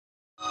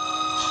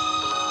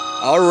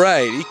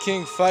Alright,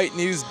 E-King Fight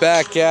News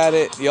back at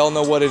it. Y'all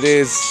know what it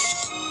is.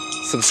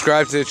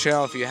 Subscribe to the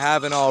channel if you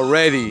haven't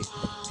already.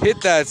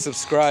 Hit that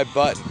subscribe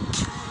button.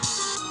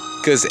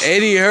 Because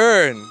Eddie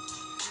Hearn,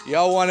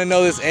 y'all want to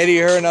know this Eddie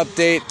Hearn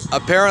update?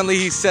 Apparently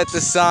he set to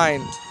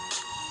sign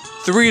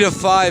 3 to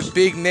 5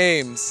 big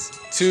names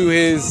to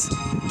his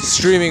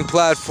streaming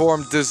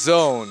platform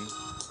Dazn.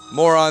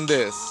 More on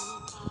this.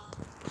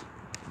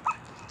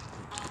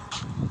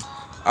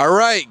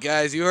 Alright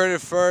guys, you heard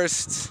it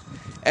first.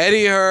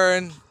 Eddie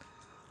Hearn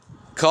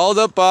called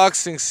up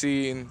boxing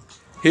scene,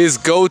 his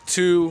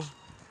go-to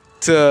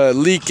to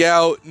leak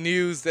out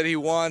news that he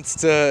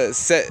wants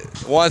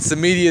the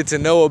media to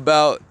know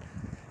about.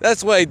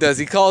 That's what he does.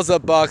 He calls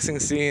up boxing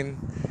scene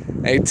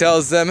and he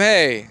tells them,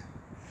 hey,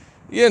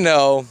 you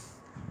know,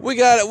 we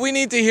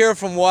need to hear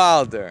from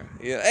Wilder.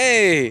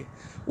 Hey,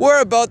 we're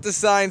about to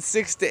sign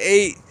 6 to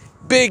 8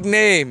 big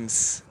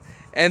names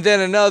and then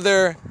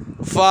another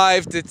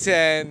 5 to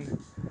 10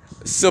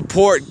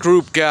 support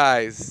group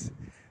guys.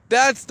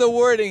 That's the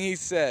wording he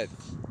said.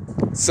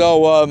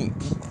 So,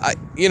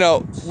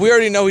 we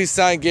already know he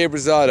signed Gabe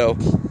Rosado.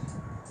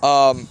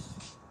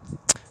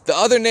 The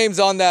other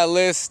names on that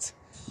list,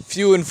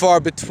 few and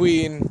far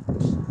between.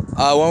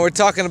 When we're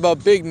talking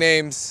about big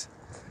names,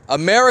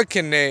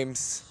 American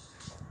names,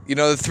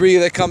 the 3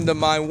 that come to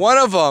mind, one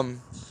of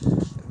them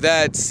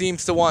that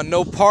seems to want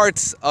no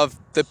parts of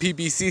the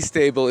PBC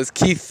stable is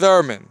Keith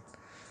Thurman.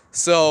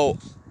 So,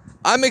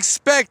 I'm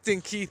expecting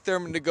Keith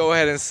Thurman to go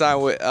ahead and sign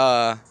with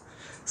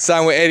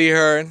Eddie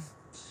Hearn,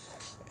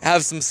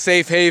 have some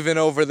safe haven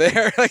over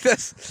there. Like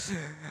that's,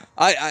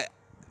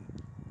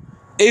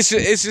 it's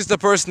just a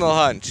personal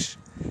hunch.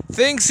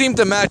 Things seem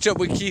to match up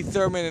with Keith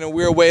Thurman in a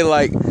weird way.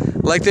 Like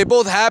they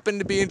both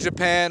happened to be in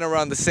Japan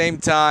around the same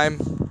time.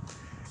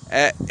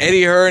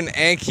 Eddie Hearn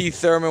and Keith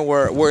Thurman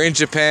were in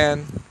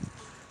Japan.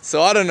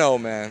 So I don't know,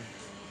 man.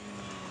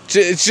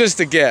 It's just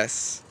a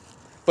guess.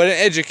 But an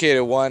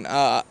educated one.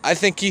 I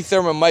think Keith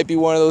Thurman might be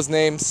one of those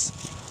names.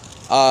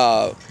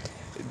 Part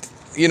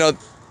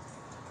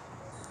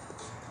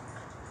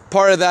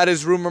of that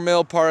is rumor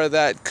mill. Part of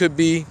that could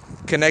be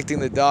connecting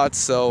the dots.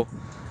 So,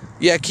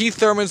 yeah, Keith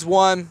Thurman's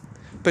one.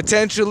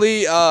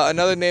 Potentially,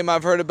 another name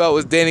I've heard about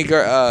was Mikey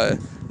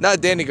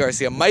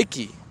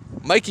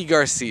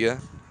Garcia.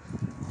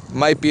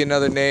 Might be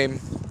another name.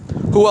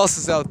 Who else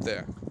is out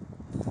there?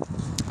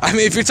 I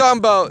mean, if you're talking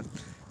about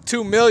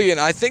 2 million,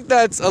 I think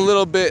that's a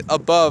little bit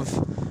above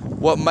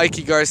what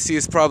Mikey Garcia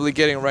is probably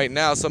getting right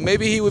now. So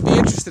maybe he would be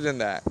interested in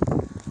that.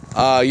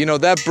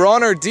 That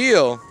Bronner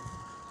deal,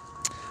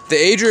 the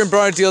Adrian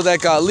Bronner deal that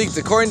got leaked,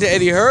 according to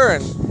Eddie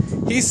Hearn,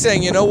 he's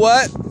saying, you know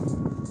what?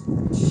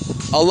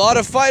 A lot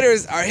of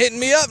fighters are hitting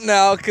me up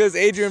now because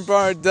Adrian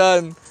Bronner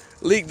done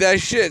leaked that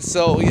shit.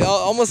 So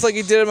almost like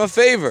he did him a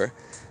favor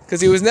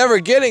because he was never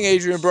getting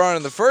Adrian Bronner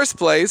in the first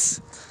place.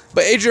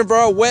 But Adrian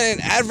Bronner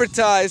went and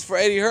advertised for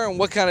Eddie Hearn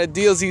what kind of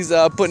deals he's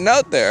putting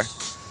out there.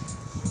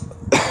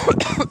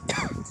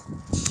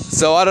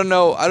 So I don't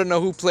know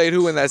who played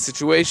who in that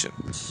situation.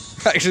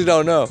 I actually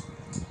don't know.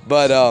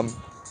 But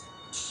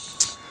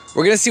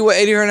we're gonna see what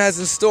Eddie Hearn has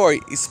in store.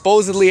 He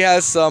supposedly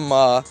has some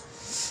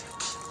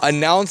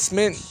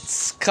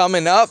announcements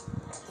coming up.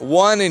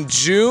 One in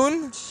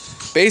June,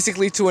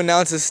 basically to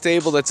announce his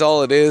stable. That's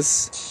all it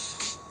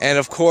is. And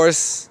of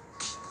course,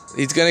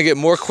 he's going to get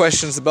more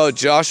questions about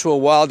Joshua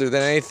Wilder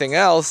than anything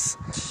else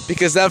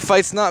because that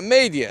fight's not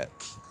made yet.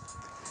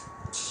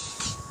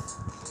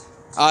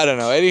 I don't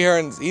know. Eddie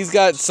Hearn, he's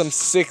got some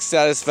sick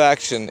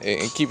satisfaction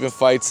in keeping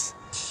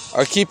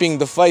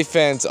the fight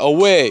fans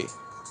away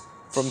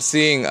from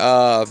seeing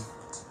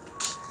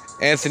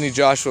Anthony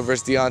Joshua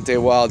versus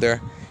Deontay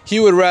Wilder. He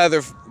would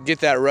rather get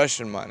that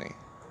Russian money.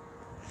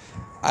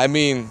 I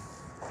mean,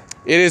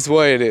 it is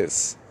what it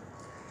is.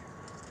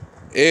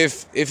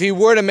 If he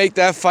were to make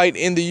that fight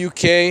in the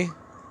UK,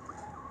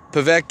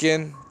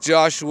 Povetkin,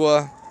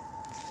 Joshua,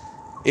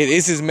 it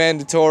is his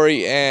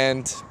mandatory,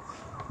 and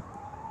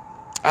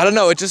I don't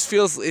know, it just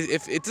feels,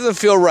 it doesn't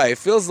feel right. It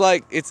feels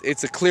like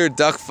it's a clear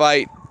duck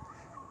fight,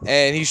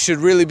 and he should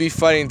really be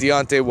fighting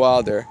Deontay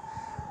Wilder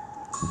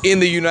in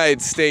the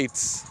United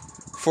States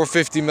for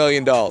 $50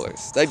 million.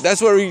 Like,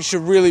 that's what he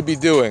should really be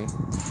doing,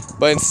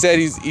 but instead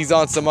he's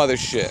on some other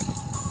shit.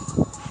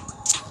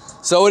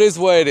 So it is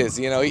what it is.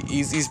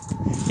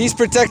 He's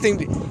protecting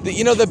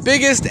the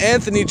biggest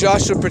Anthony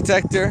Joshua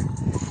protector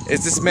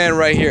is this man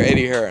right here,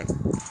 Eddie Hearn.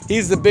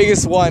 He's the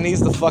biggest one. He's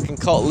the fucking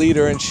cult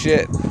leader and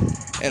shit.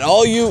 And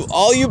all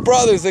you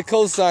brothers that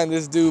co-sign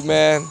this dude,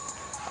 man,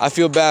 I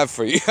feel bad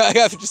for you.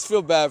 I just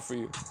feel bad for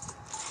you.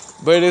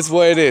 But it is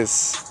what it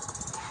is.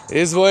 It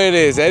is what it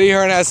is. Eddie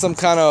Hearn has some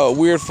kind of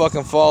weird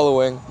fucking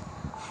following.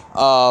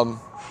 And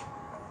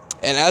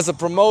as a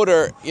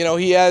promoter,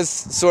 he has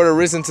sort of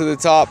risen to the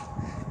top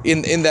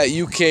in that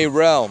UK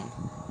realm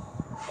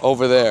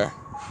over there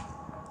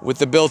with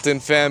the built-in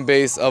fan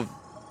base of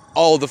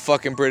all the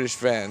fucking British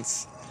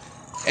fans.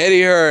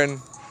 Eddie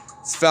Hearn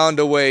has found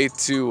a way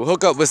to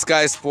hook up with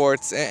Sky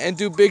Sports and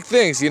do big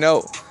things,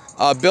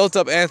 built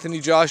up Anthony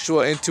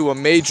Joshua into a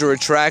major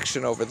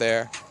attraction over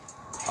there.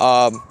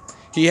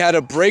 he had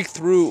a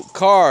breakthrough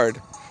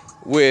card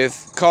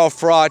with Carl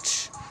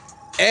Froch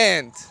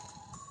and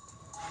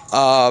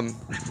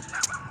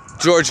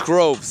George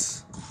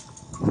Groves.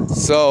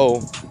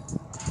 So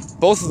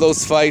both of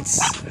those fights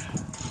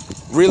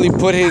really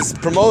put his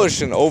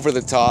promotion over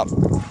the top,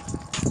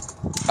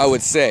 I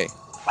would say.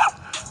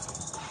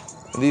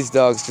 These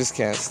dogs just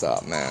can't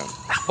stop, man.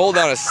 Hold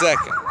on a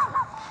second.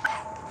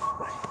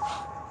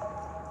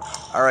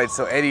 All right,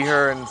 so Eddie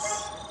Hearn's.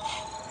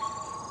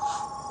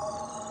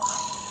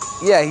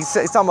 Yeah, he's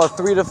talking about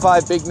 3 to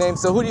 5 big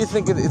names. So who do you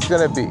think it's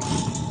going to be?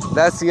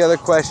 That's the other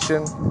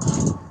question.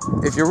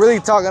 If you're really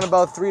talking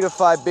about 3 to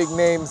 5 big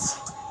names,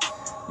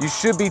 you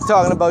should be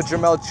talking about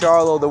Jermell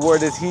Charlo. The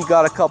word is he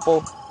got a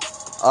couple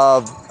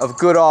of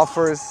good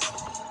offers.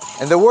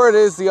 And the word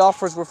is the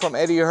offers were from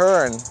Eddie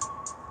Hearn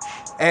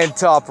and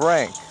Top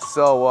Rank.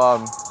 So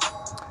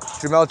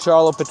Jermell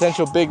Charlo,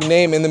 potential big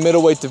name in the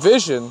middleweight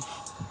division,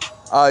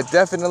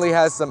 definitely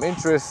has some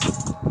interest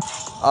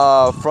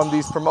from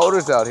these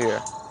promoters out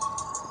here.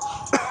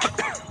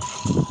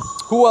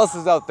 Who else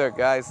is out there,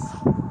 guys?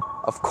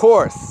 Of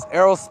course,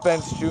 Errol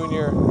Spence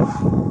Jr.,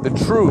 the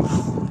truth.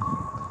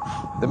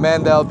 The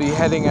man that'll be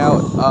heading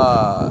out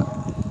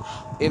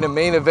in a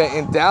main event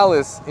in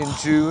Dallas in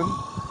June.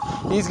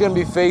 He's going to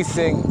be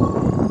facing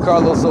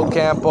Carlos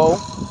Ocampo.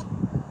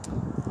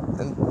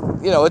 And,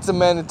 you know, it's a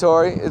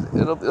mandatory.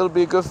 It'll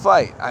be a good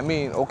fight. I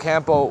mean,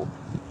 Ocampo,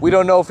 we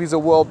don't know if he's a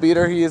world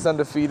beater. He is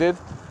undefeated.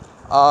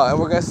 And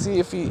we're going to see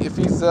if he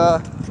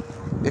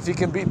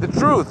can beat the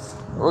truth.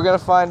 We're going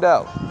to find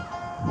out.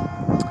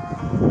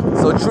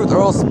 So Truth,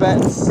 Errol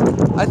Spence.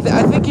 I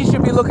think he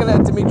should be looking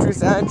at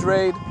Demetrius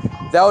Andrade.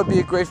 That would be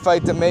a great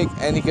fight to make,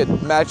 and he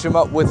could match him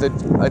up with a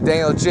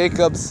Daniel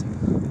Jacobs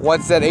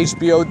once that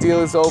HBO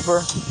deal is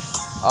over.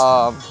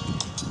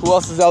 Who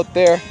else is out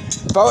there?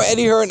 If I were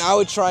Eddie Hearn, I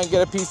would try and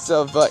get a piece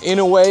of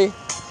Inoue,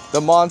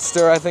 the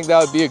monster. I think that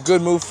would be a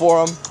good move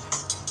for him.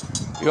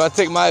 You want to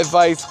take my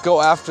advice,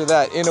 go after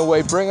that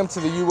Inoue, bring him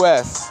to the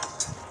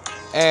U.S.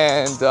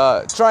 and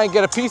try and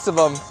get a piece of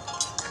him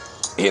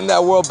in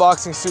that World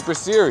Boxing Super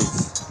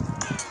Series.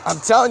 I'm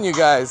telling you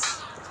guys,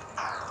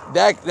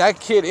 that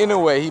kid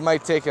Inoue, he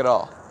might take it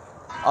all.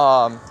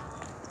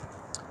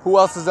 Who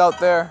else is out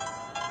there?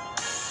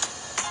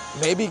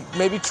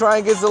 Maybe try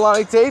and get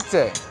Zolani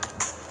Tate.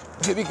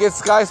 Maybe get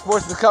Sky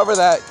Sports to cover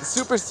that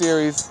Super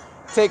Series,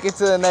 take it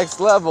to the next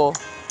level,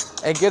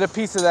 and get a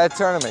piece of that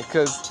tournament.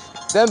 Because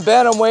them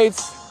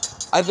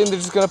bantamweights, I think they're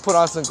just gonna put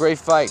on some great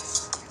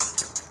fights,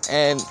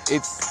 and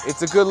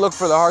it's a good look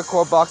for the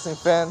hardcore boxing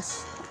fans.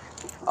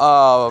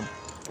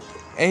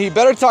 And he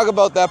better talk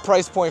about that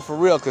price point for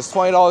real, because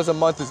 $20 a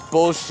month is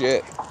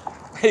bullshit.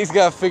 He's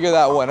got to figure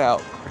that one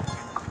out.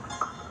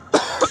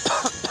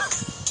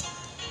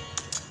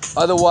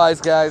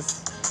 Otherwise,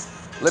 guys,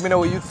 let me know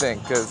what you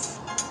think, because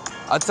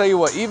I'll tell you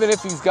what, even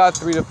if he's got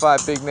 3 to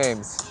 5 big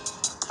names,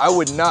 I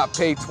would not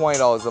pay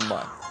 $20 a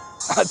month.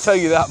 I'll tell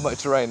you that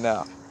much right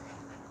now.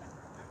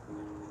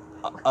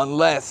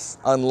 Unless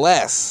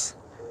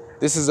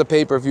this is a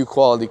pay-per-view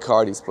quality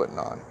card he's putting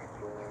on.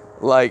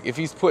 Like, if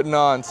he's putting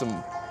on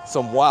some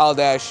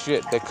wild-ass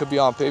shit that could be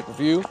on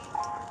pay-per-view,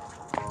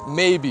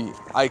 maybe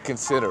I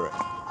consider it.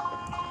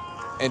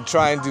 And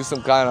try and do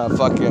some kind of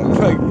fucking,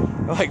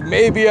 like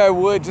maybe I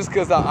would, just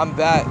because I'm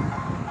that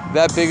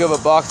big of a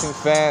boxing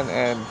fan,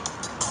 and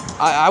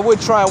I would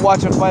try and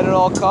watch him fight at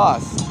all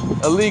costs.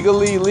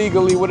 Illegally,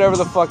 legally, whatever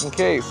the fucking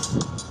case.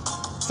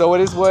 So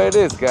it is what it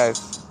is, guys.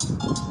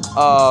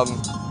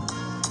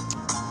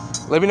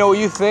 Let me know what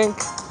you think.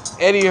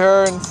 Eddie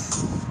Hearn.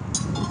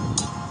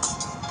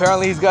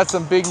 Apparently he's got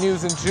some big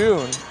news in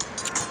June.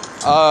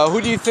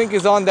 Who do you think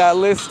is on that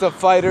list of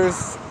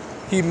fighters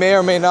he may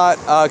or may not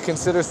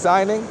consider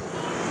signing?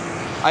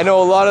 I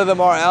know a lot of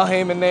them are Al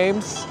Heyman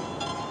names.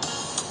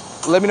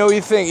 Let me know what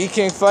you think.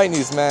 E-King Fight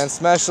News, man.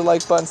 Smash the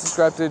like button,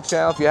 subscribe to the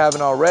channel if you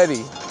haven't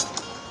already.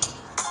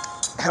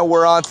 And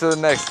we're on to the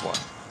next one.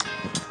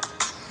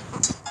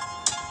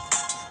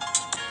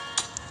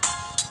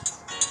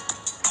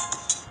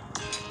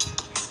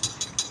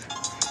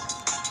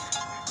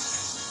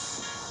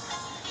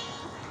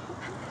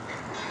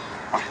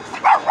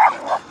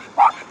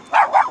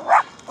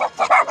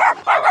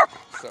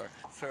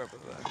 Sorry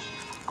about that.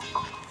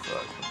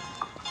 Fuck.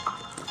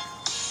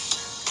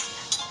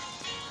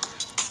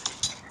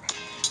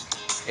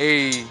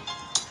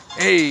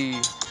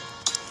 Hey,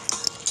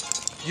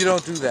 you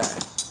don't do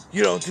that.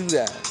 You don't do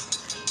that.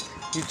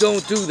 You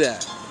don't do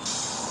that.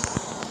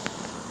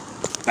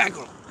 Back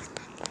row.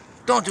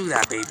 Don't do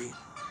that, baby.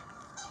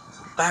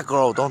 Back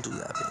row, don't do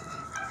that, baby.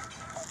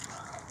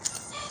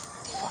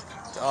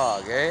 Fucking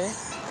dog, eh?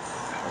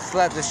 I'll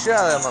slap the shit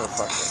out of that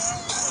motherfucker.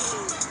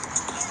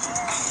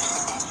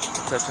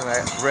 Touching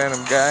that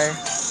random guy.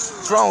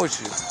 What's wrong with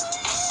you?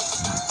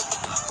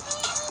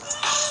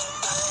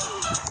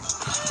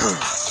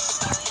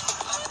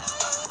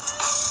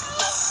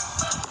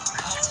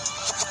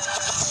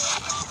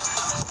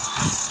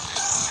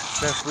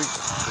 Sense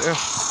weakness. Yeah.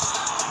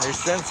 They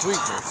sense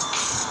weakness.